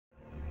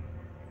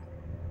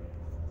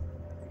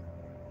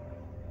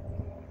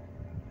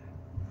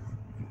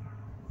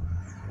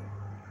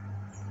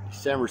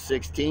December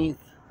 16th,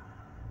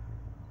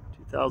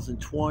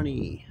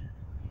 2020.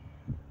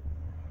 I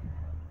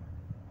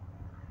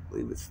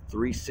believe it's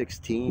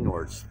 3:16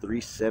 or it's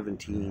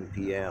 3:17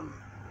 p.m.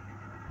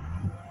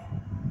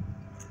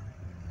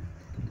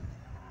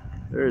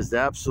 There is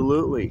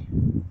absolutely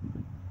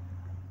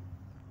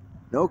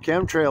no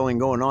chemtrailing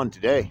going on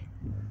today.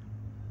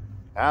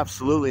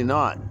 Absolutely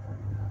not.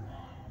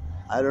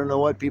 I don't know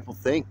what people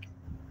think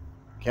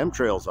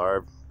chemtrails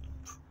are.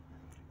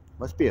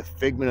 Must be a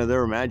figment of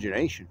their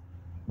imagination.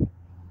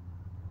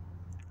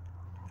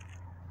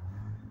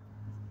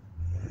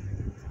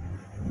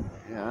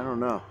 Yeah, I don't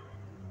know.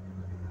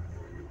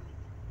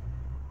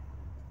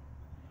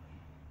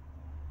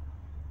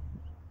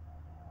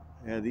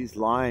 Yeah, these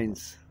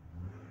lines,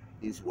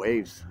 these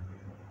waves,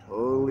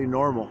 totally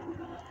normal.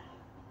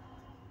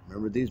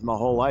 Remember these my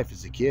whole life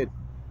as a kid.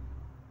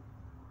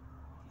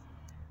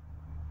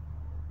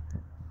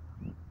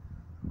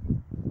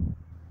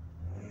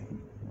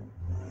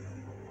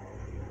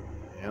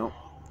 You know?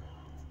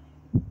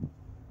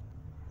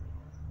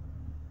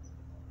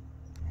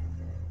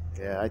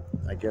 Yeah,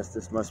 I guess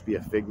this must be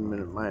a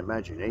figment of my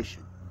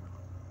imagination.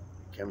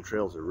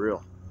 Chemtrails are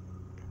real.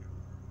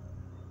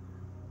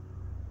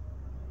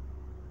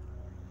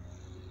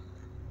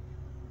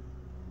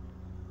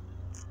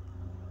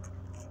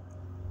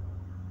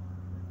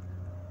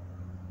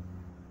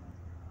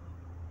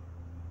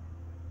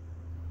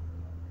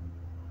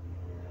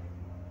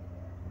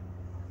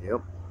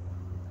 Yep.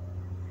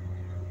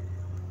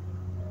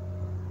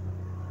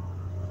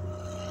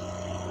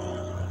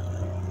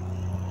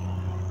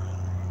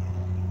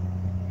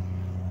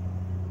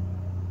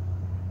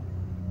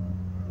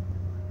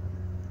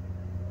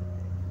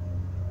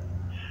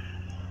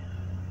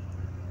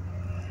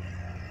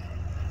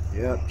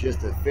 Yep,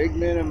 just a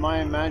figment of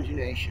my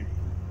imagination.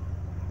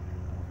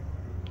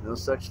 No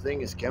such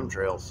thing as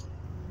chemtrails.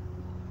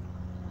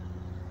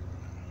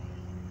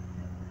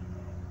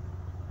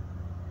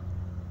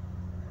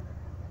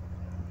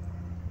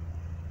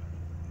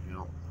 You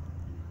know.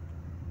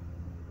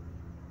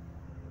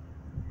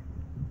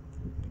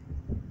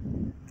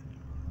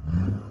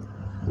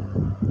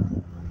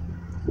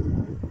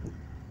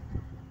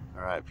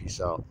 All right, peace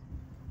out.